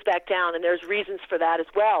 it comes back down, and there's reasons for that as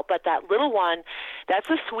well. But that little one, that's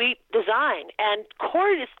a sweet design. And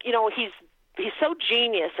Cord is, you know, he's so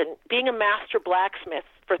genius, and being a master blacksmith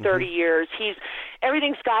for 30 years,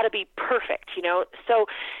 everything's got to be perfect, you know. So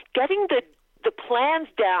getting the plans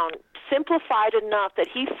down, simplified enough that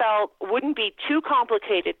he felt wouldn't be too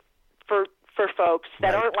complicated for folks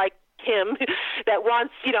that aren't like him, that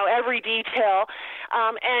wants, every detail.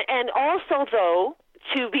 And also, though,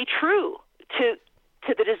 to be true to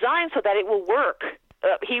the design so that it will work.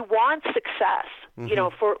 He wants success,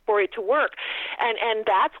 for it to work. And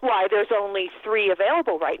that's why there's only 3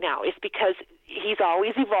 available right now, is because he's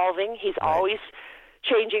always evolving. He's always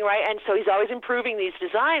changing, right? And so he's always improving these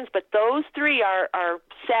designs. But those 3 are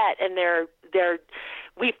set, and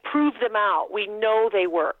we've proved them out. We know they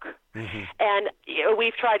work. Mm-hmm. And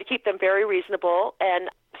we've tried to keep them very reasonable. And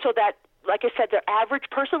so that, like I said, the average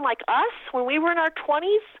person like us, when we were in our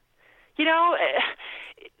 20s,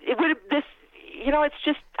 it would have this. It's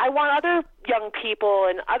just, I want other young people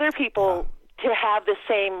and other people to have the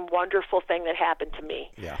same wonderful thing that happened to me.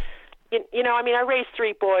 Yeah. I raised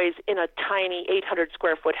 3 boys in a tiny 800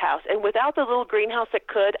 square foot house, and without the little greenhouse that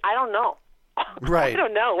could, I don't know. Right. I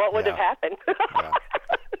don't know what would have happened.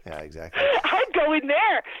 Yeah, exactly. I'd go in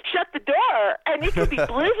there, shut the door, and it could be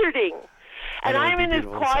blizzarding. And I'm in this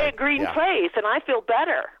quiet green place, and I feel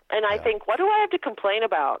better. And I think, what do I have to complain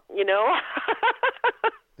about,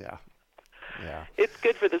 Yeah. Yeah. It's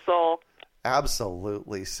good for the soul.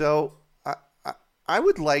 Absolutely. So I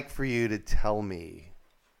would like for you to tell me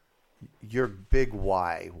your big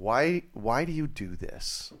why. Why do you do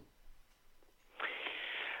this?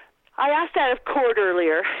 I asked that of Cord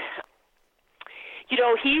earlier.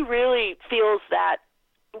 He really feels that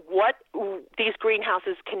what these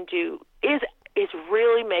greenhouses can do is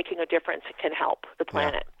really making a difference. It can help the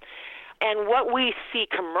planet. Yeah. And what we see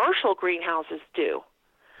commercial greenhouses do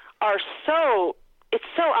it's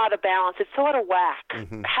so out of balance. It's so out of whack.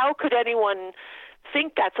 Mm-hmm. How could anyone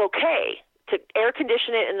think that's okay to air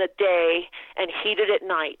condition it in the day and heat it at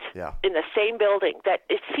night in the same building? That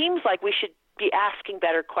it seems like we should be asking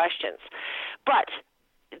better questions. But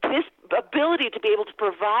this ability to be able to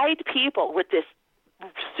provide people with this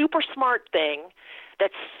super smart thing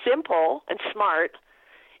that's simple and smart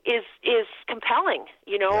is compelling.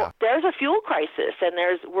 There's a fuel crisis, and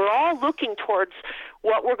we're all looking towards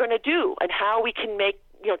what we're going to do and how we can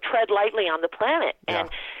tread lightly on the planet. Yeah. And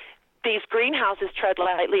these greenhouses tread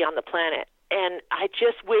lightly on the planet. And I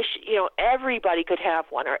just wish, everybody could have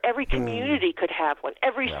one, or every community could have one,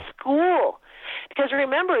 every school. Because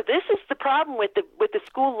remember, this is the problem with the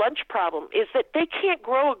school lunch problem, is that they can't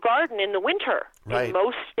grow a garden in the winter in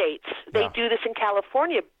most states. They do this in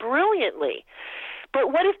California brilliantly.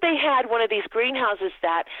 But what if they had one of these greenhouses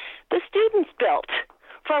that the students built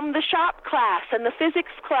from the shop class and the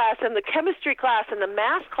physics class and the chemistry class and the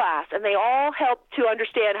math class, and they all help to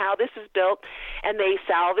understand how this is built, and they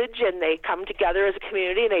salvage and they come together as a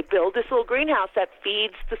community and they build this little greenhouse that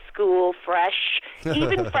feeds the school fresh,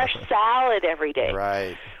 even fresh salad every day.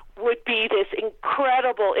 Right. Would be this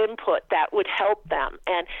incredible input that would help them.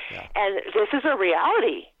 And this is a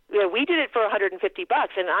reality. We did it for $150,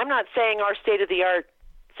 and I'm not saying our state-of-the-art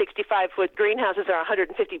 65-foot greenhouses are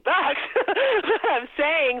 $150, but I'm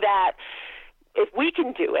saying that if we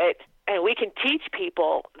can do it and we can teach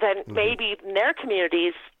people, then maybe in their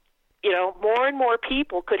communities, more and more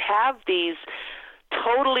people could have these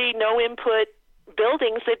totally no-input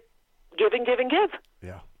buildings that give and give and give.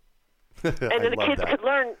 Yeah. And then the kids could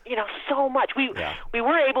learn, so much. We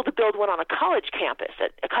were able to build one on a college campus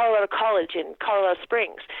at Colorado College in Colorado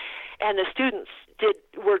Springs, and the students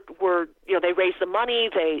were they raised the money.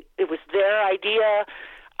 It was their idea,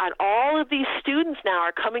 and all of these students now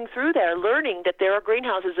are coming through there, learning that there are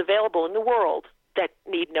greenhouses available in the world that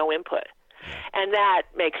need no input, and that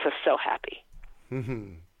makes us so happy.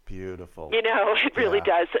 Beautiful. It really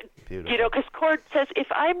does. Beautiful. Because Cord says, if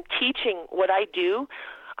I'm teaching what I do,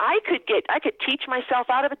 I could teach myself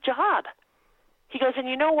out of a job. He goes, and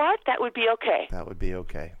you know what? That would be okay. That would be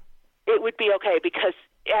okay. It would be okay, because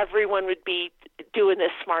everyone would be doing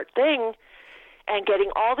this smart thing and getting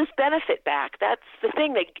all this benefit back. That's the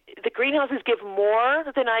thing. The greenhouses give more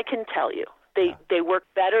than I can tell you. They work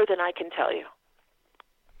better than I can tell you.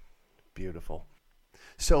 Beautiful.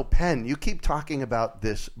 So, Penn, you keep talking about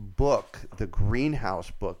this book, the greenhouse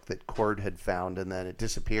book that Cord had found, and then it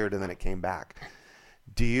disappeared, and then it came back.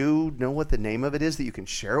 Do you know what the name of it is that you can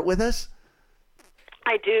share it with us?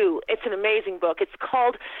 I do. It's an amazing book. It's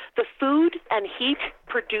called The Food and Heat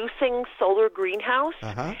Producing Solar Greenhouse,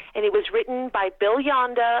 and it was written by Bill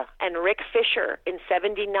Yonda and Rick Fisher in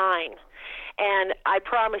 '79. And I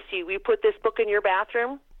promise you, we put this book in your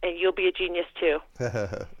bathroom, and you'll be a genius too.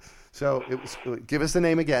 So give us the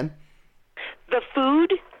name again. The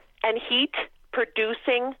Food and Heat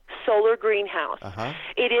Producing Solar Greenhouse.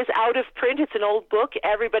 It is out of print. It's an old book.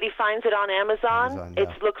 Everybody finds it on Amazon. Yeah. It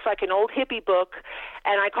looks like an old hippie book,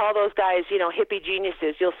 and I call those guys, hippie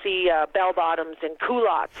geniuses. You'll see bell-bottoms and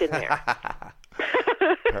culottes in there.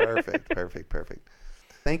 Perfect.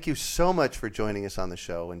 Thank you so much for joining us on the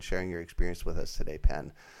show and sharing your experience with us today,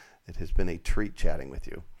 Penn. It has been a treat chatting with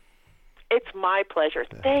you. It's my pleasure.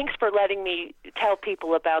 Thanks for letting me tell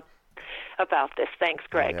people about this. Thanks,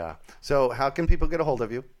 Greg. Yeah. So how can people get a hold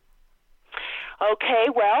of you? Okay,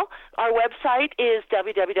 well, our website is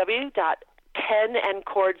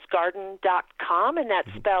www.pennandcordsgarden.com, and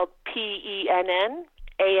that's spelled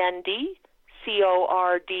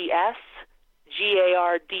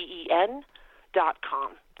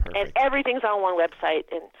PENNANDCORDSGARDEN.com. And everything's on one website,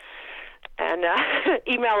 and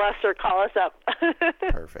email us or call us up.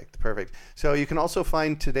 Perfect. So you can also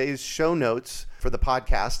find today's show notes for the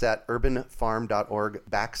podcast at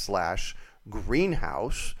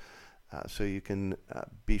urbanfarm.org/greenhouse. So you can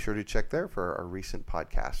be sure to check there for our recent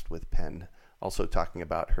podcast with Penn, also talking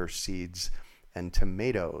about her seeds and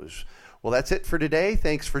tomatoes. Well, that's it for today.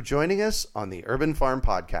 Thanks for joining us on the Urban Farm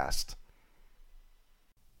Podcast.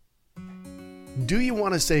 Do you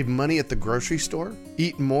want to save money at the grocery store?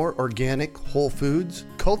 Eat more organic, whole foods?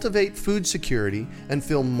 Cultivate food security and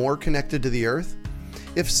feel more connected to the earth?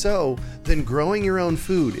 If so, then growing your own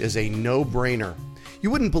food is a no-brainer.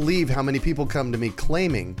 You wouldn't believe how many people come to me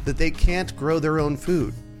claiming that they can't grow their own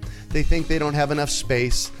food. They think they don't have enough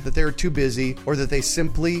space, that they're too busy, or that they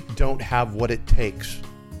simply don't have what it takes.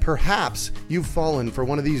 Perhaps you've fallen for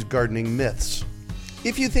one of these gardening myths.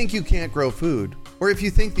 If you think you can't grow food, or if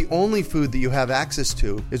you think the only food that you have access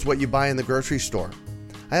to is what you buy in the grocery store,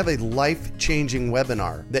 I have a life-changing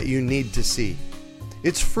webinar that you need to see.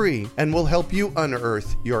 It's free and will help you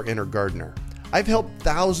unearth your inner gardener. I've helped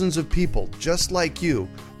thousands of people just like you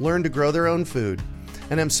learn to grow their own food,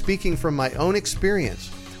 and I'm speaking from my own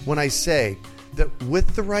experience when I say that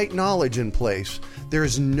with the right knowledge in place, there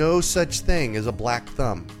is no such thing as a black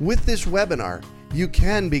thumb. With this webinar, you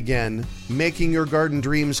can begin making your garden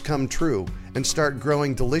dreams come true and start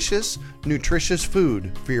growing delicious, nutritious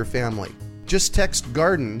food for your family. Just text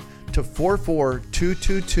GARDEN to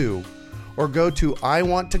 44222 or go to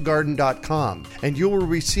iwanttogarden.com and you will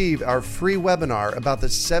receive our free webinar about the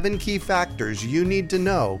 7 key factors you need to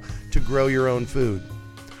know to grow your own food.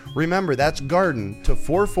 Remember, that's GARDEN to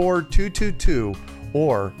 44222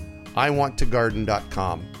 or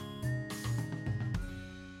iwanttogarden.com.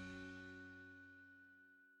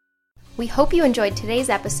 We hope you enjoyed today's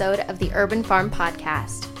episode of the Urban Farm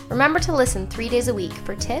Podcast. Remember to listen 3 days a week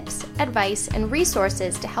for tips, advice, and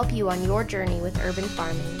resources to help you on your journey with urban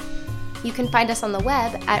farming. You can find us on the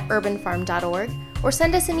web at urbanfarm.org or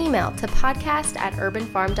send us an email to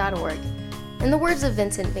podcast@urbanfarm.org. In the words of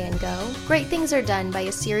Vincent van Gogh, great things are done by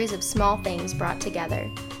a series of small things brought together.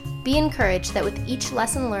 Be encouraged that with each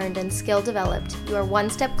lesson learned and skill developed, you are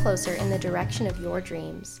one step closer in the direction of your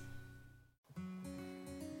dreams.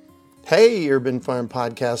 Hey, Urban Farm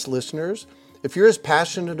Podcast listeners. If you're as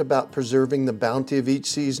passionate about preserving the bounty of each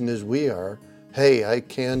season as we are, hey, I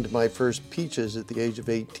canned my first peaches at the age of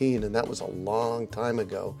 18, and that was a long time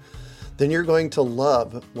ago, then you're going to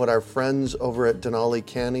love what our friends over at Denali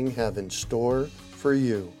Canning have in store for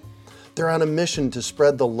you. They're on a mission to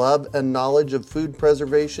spread the love and knowledge of food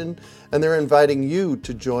preservation, and they're inviting you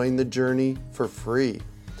to join the journey for free.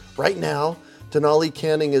 Right now, Denali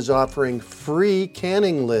Canning is offering free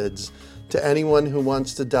canning lids to anyone who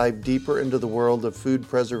wants to dive deeper into the world of food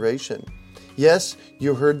preservation. Yes,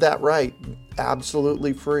 you heard that right,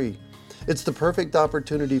 absolutely free. It's the perfect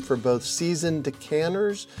opportunity for both seasoned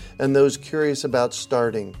canners and those curious about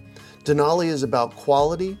starting. Denali is about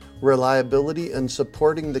quality, reliability, and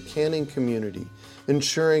supporting the canning community,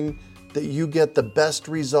 ensuring that you get the best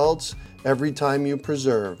results every time you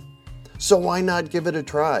preserve. So why not give it a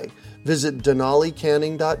try? Visit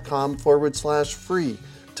denalicanning.com/free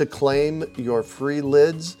to claim your free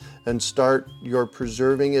lids and start your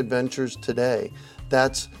preserving adventures today.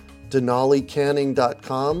 That's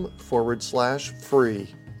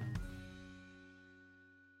denalicanning.com/free.